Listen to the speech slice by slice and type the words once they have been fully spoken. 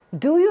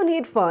Do you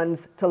need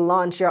funds to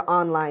launch your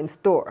online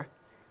store?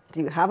 Do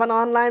you have an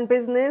online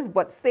business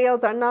but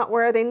sales are not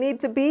where they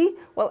need to be?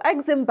 Well,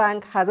 Exim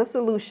Bank has a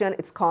solution.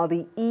 It's called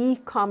the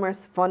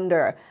e-commerce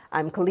funder.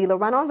 I'm Kalila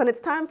Reynolds and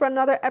it's time for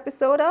another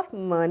episode of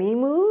Money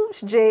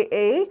Moves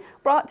JA,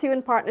 brought to you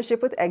in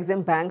partnership with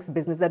Exim Bank's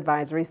Business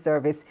Advisory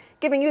Service,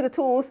 giving you the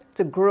tools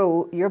to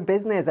grow your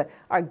business.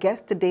 Our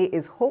guest today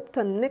is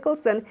Hopeton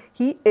Nicholson.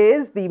 He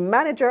is the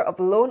Manager of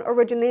Loan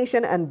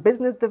Origination and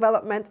Business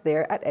Development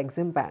there at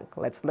Exim Bank.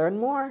 Let's learn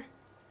more.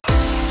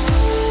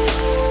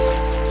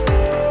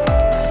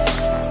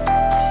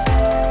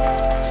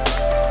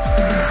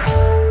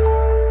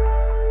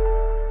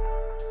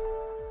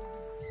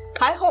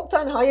 Hi,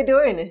 Hopeton. How are you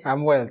doing?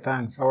 I'm well,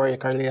 thanks. How are you,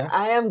 Carlia?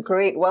 I am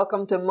great.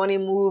 Welcome to Money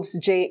Moves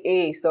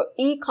JA. So,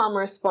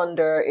 e-commerce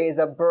funder is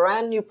a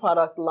brand new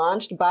product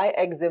launched by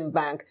Exim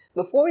Bank.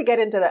 Before we get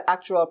into the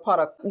actual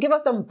product, give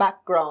us some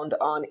background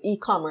on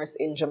e-commerce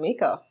in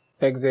Jamaica.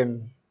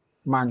 Exim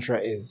mantra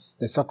is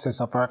the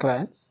success of our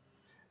clients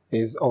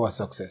is our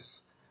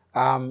success.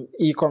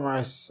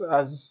 E-commerce,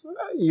 as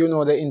you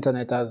know, the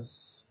internet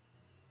has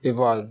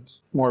evolved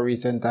more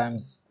recent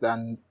times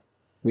than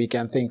we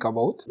can think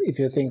about. If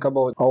you think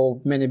about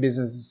how many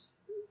businesses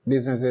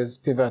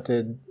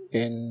pivoted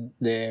in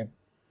the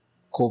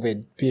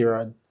COVID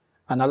period,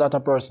 and a lot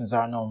of persons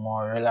are now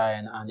more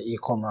relying on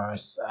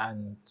e-commerce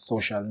and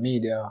social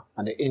media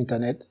and the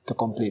internet to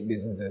complete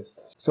businesses.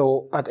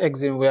 So at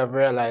Exim, we have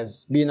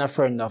realized, being a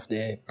friend of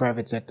the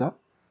private sector,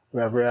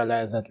 we have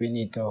realized that we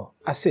need to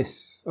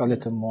assist a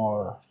little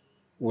more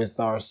with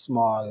our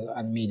small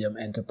and medium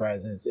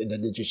enterprises in the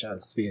digital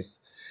space.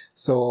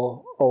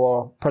 So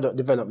our product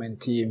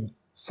development team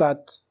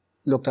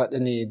looked at the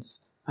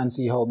needs and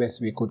see how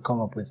best we could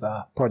come up with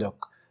a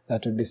product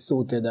that would be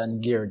suited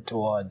and geared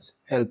towards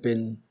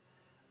helping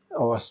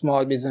our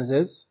small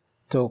businesses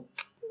to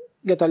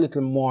get a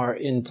little more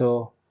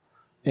into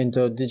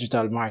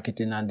digital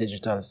marketing and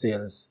digital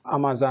sales.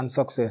 Amazon's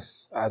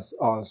success has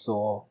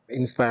also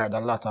inspired a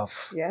lot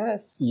of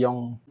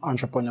young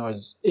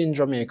entrepreneurs in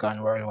Jamaica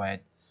and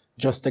worldwide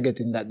just to get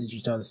in that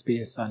digital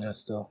space and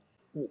just to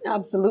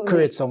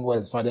create some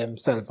wealth for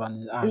themselves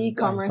and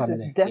e-commerce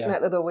is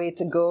definitely the way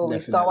to go. Definitely.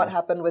 We saw what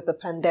happened with the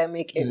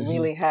pandemic. It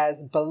really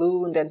has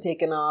ballooned and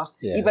taken off.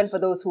 Yes. Even for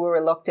those who were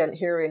reluctant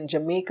here in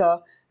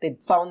Jamaica, they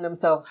found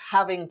themselves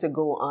having to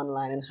go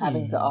online and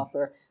having to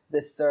offer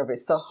this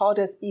service. So how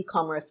does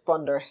e-commerce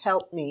funder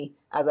help me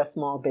as a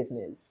small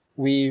business?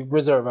 We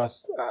reserve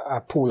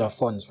a pool of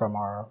funds from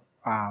our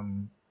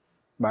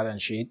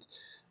balance sheet,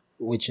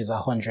 which is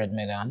 100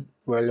 million.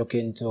 We're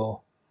looking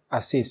to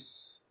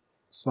assist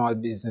small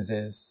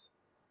businesses,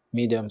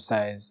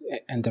 medium-sized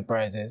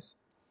enterprises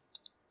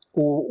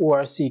who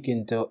are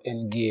seeking to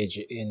engage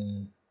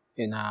in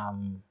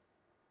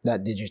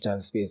that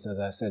digital space, as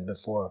I said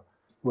before.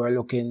 We're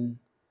looking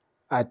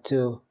at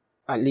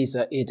least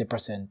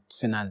 80%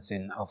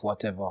 financing of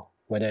whatever,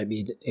 whether it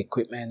be the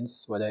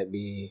equipments, whether it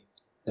be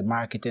the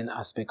marketing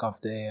aspect of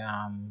the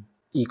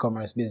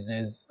e-commerce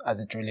business as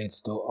it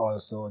relates to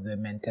also the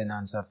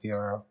maintenance of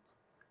your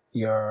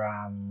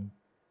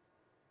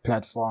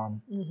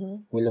platform.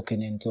 We're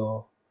looking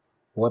into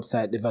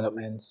website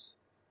developments.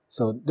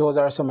 So those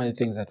are some of the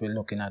things that we're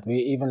looking at.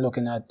 We're even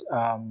looking at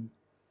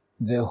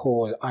the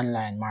whole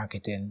online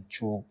marketing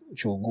through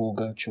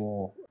Google,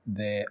 through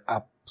the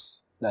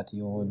apps that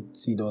you would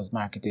see those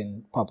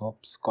marketing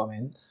pop-ups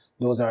coming.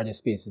 Those are the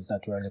spaces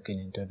that we're looking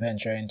into,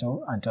 venture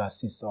into, and to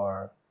assist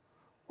our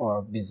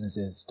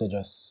businesses to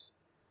just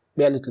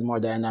be a little more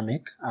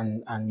dynamic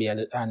and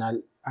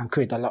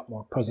create a lot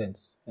more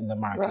presence in the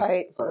market.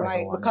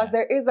 Right. Because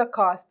there is a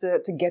cost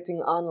to getting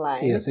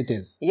online. Yes, it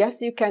is.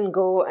 Yes, you can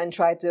go and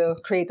try to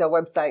create a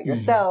website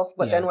yourself,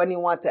 but then when you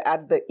want to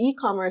add the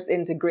e-commerce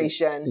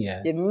integration,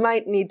 you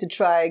might need to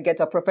get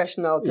a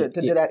professional to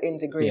do that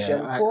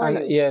integration for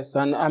you. Yes,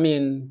 and I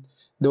mean,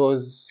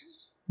 the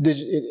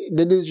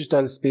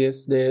digital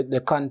space,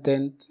 the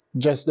content,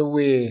 just the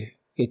way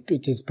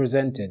it is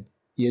presented,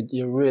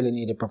 you really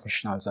need a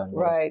professionals on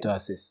board to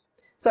assist.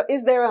 So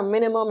is there a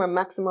minimum or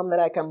maximum that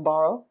I can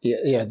borrow?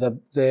 Yeah.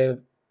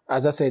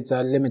 As I said, it's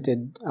a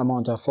limited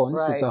amount of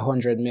funds. It's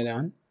 100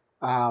 million.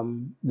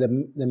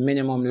 The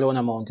minimum loan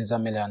amount is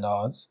 $1 million.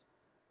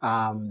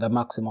 The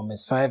maximum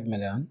is 5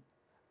 million.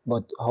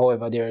 But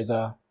however, there is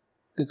a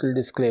little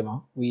disclaimer.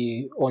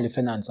 We only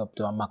finance up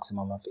to a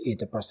maximum of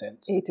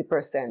 80%.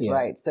 80%,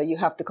 right. So you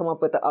have to come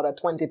up with the other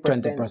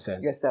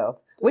 20% yourself,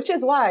 which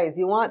is wise.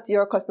 You want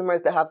your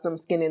customers to have some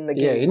skin in the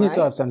game. Yeah, you need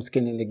to have some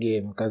skin in the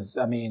game because,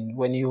 I mean,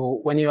 when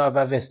you have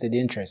a vested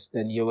interest,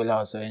 then you will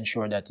also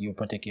ensure that you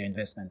protect your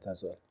investment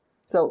as well.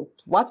 So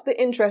what's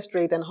the interest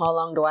rate and how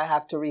long do I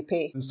have to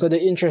repay? So the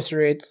interest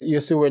rate,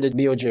 you see where the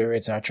BOJ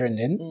rates are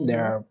trending.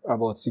 They're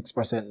about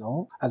 6%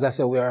 now. As I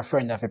said, we are a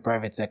friend of the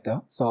private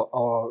sector. So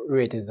our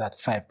rate is at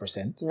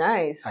 5%.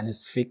 Nice. And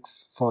it's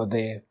fixed for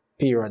the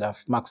period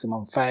of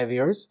maximum 5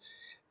 years.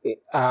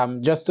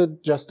 Just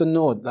to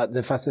note that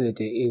the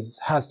facility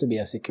has to be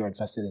a secured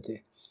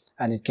facility.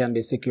 And it can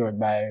be secured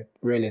by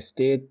real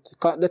estate,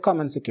 the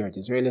common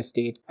securities, real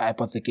estate,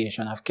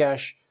 hypothecation of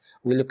cash,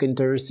 We look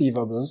into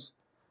receivables.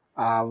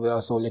 We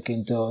also look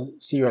into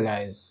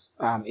serialized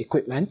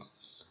equipment.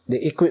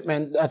 The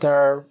equipment that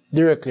are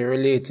directly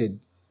related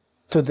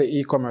to the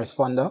e-commerce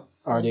funder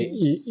or the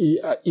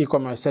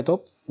e-commerce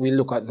setup, we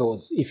look at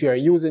those. If you are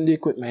using the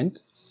equipment,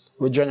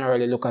 we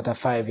generally look at a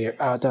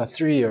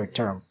 3-year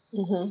term.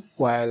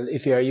 While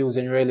if you are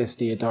using real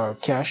estate or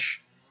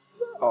cash,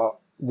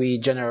 we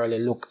generally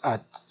look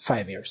at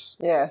 5 years.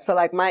 Yeah, so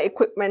like my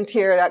equipment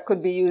here, that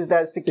could be used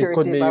as security. It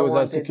could be used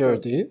as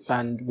security,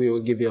 and we will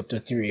give you up to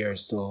 3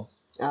 years to.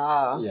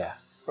 Yeah.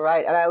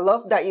 Right, and I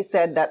love that you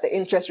said that the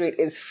interest rate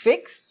is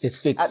fixed.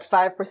 It's fixed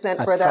at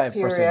 5% for that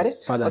period,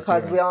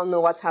 because we all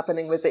know what's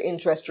happening with the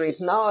interest rates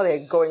now.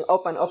 They're going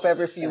up and up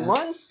every few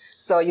months,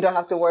 so you don't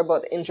have to worry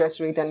about the interest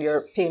rate and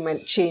your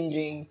payment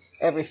changing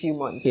every few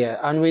months. Yeah,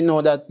 and we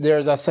know that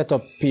there's a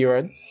setup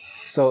period.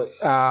 So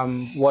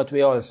what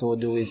we also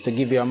do is to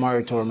give you a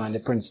moratorium on the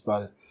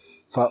principal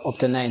for up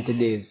to 90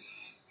 days.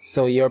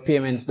 So your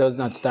payments does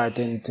not start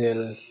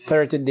until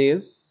 30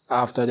 days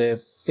after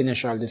the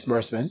initial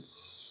disbursement.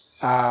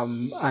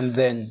 And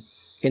then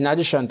in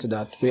addition to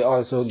that, we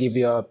also give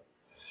you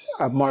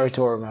a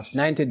moratorium of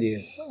 90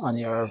 days on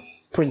your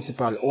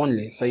principal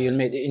only. So you'll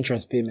make the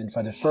interest payment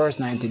for the first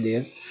 90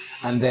 days,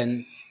 and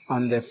then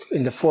in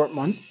the fourth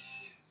month,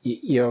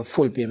 your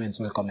full payments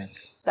will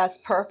commence. That's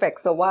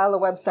perfect. So while the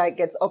website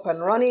gets up and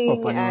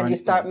running and you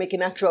start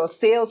making actual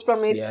sales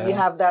from it, you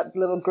have that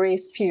little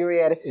grace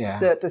period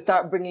to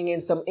start bringing in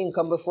some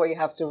income before you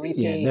have to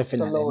repay the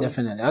loan.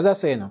 Definitely. As I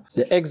say now,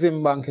 the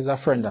Exim Bank is a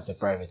friend of the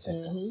private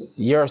sector.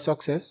 Your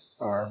success,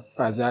 or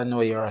as I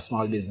know you're a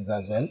small business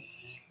as well,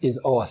 is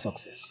our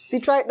success.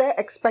 See right there,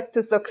 expect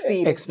to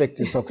succeed. Expect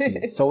to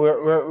succeed. So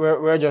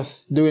we're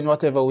just doing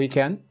whatever we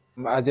can.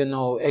 As you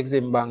know,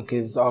 Exim Bank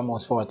is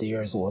almost 40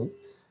 years old.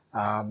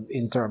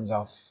 In terms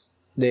of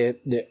the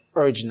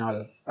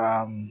original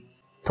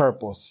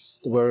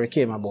purpose where we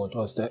came about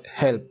was to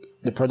help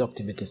the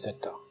productivity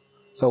sector.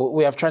 So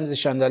we have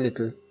transitioned a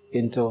little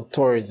into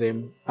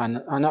tourism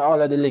and all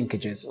of the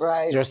linkages,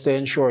 just to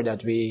ensure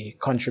that we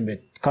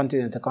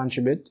continue to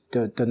contribute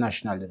to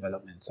national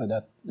development. So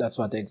that's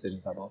what Exim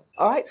is about.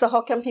 All right, so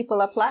how can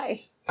people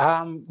apply?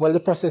 Well, the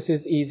process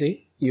is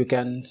easy. You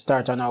can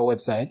start on our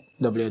website,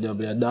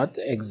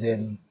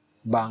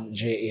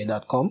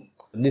 www.eximbankja.com.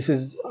 This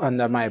is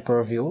under my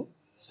purview,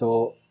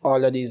 so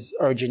all of these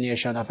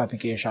origination of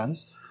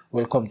applications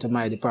will come to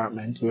my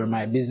department, where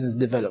my business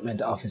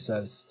development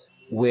officers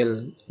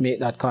will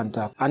make that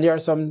contact. And there are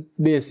some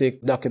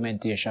basic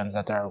documentations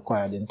that are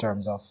required in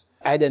terms of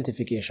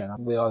identification.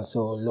 We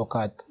also look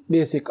at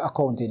basic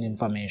accounting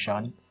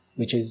information,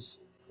 which is,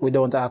 we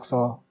don't ask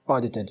for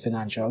audited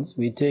financials.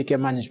 We take your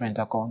management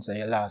accounts and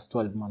your last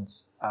 12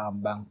 months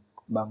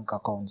bank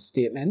account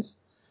statements,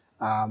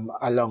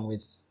 along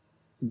with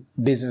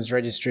business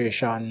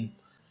registration,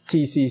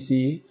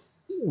 TCC.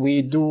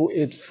 We do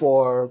it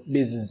for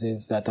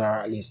businesses that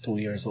are at least 2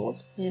 years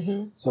old.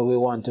 So we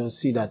want to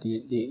see that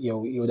you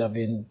would have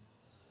been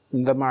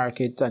in the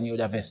market and you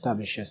would have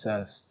established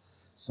yourself.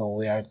 So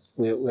we have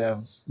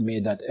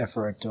made that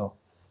effort to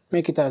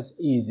make it as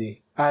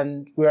easy.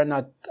 And we are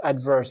not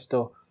adverse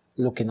to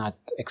looking at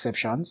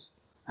exceptions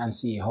and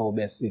see how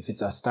best, if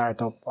it's a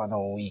startup, and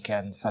how we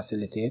can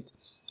facilitate.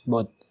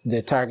 But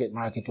the target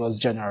market was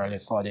generally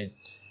for the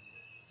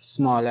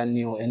small and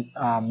new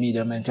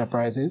medium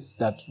enterprises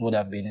that would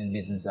have been in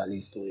business at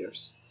least 2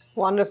 years.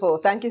 Wonderful.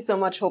 Thank you so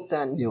much,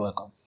 Hopeton. You're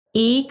welcome.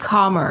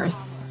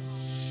 E-commerce.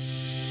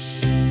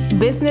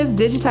 Business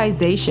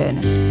digitization.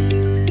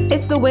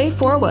 It's the way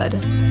forward.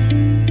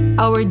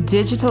 Our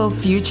digital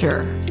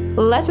future.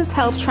 Let us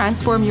help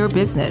transform your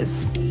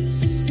business.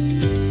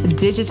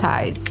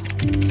 Digitize.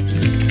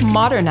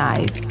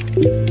 Modernize.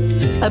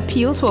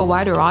 Appeal to a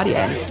wider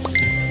audience.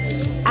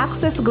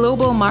 Access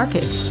global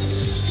markets.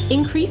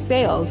 Increase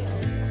sales,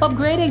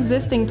 upgrade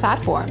existing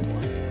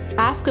platforms.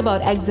 Ask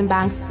about Exim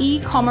Bank's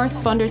e-commerce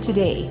funder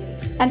today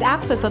and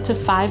access up to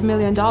 $5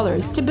 million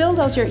to build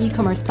out your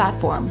e-commerce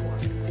platform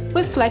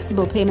with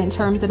flexible payment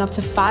terms and up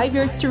to 5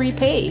 years to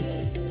repay.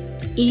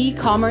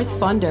 E-commerce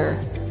funder,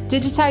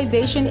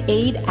 digitization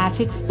aid at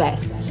its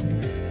best.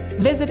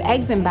 Visit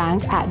Exim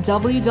Bank at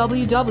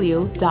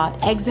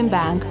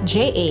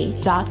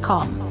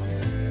www.eximbankja.com.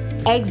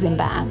 Exim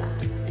Bank.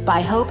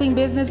 By helping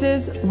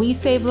businesses, we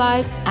save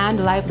lives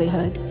and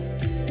livelihood.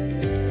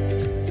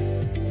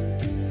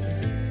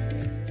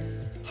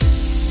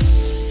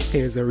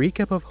 Here's a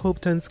recap of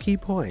Hopeton's key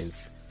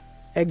points.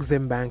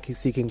 Exim Bank is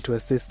seeking to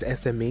assist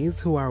SMEs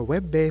who are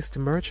web-based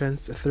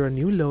merchants through a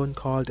new loan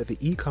called the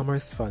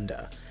e-commerce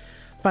funder.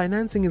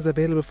 Financing is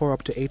available for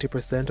up to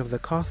 80% of the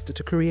cost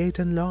to create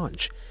and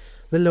launch.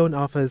 The loan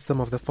offers some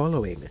of the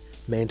following: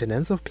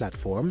 maintenance of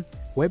platform,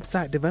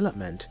 website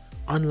development,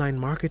 online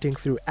marketing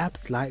through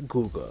apps like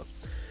Google.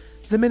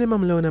 The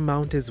minimum loan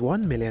amount is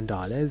 $1 million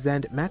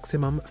and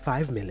maximum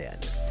 $5 million.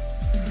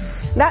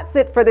 That's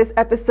it for this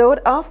episode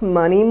of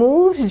Money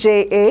Moves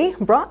JA,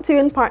 brought to you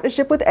in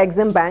partnership with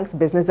Exim Bank's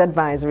Business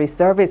Advisory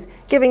Service,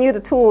 giving you the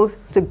tools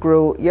to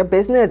grow your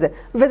business.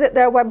 Visit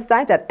their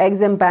website at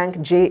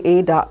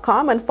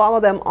eximbankja.com and follow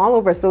them all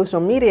over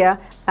social media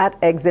at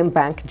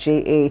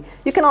eximbankja.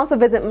 You can also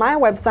visit my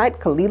website,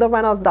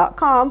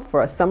 KalilaReynolds.com,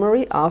 for a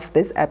summary of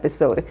this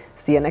episode.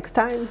 See you next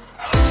time.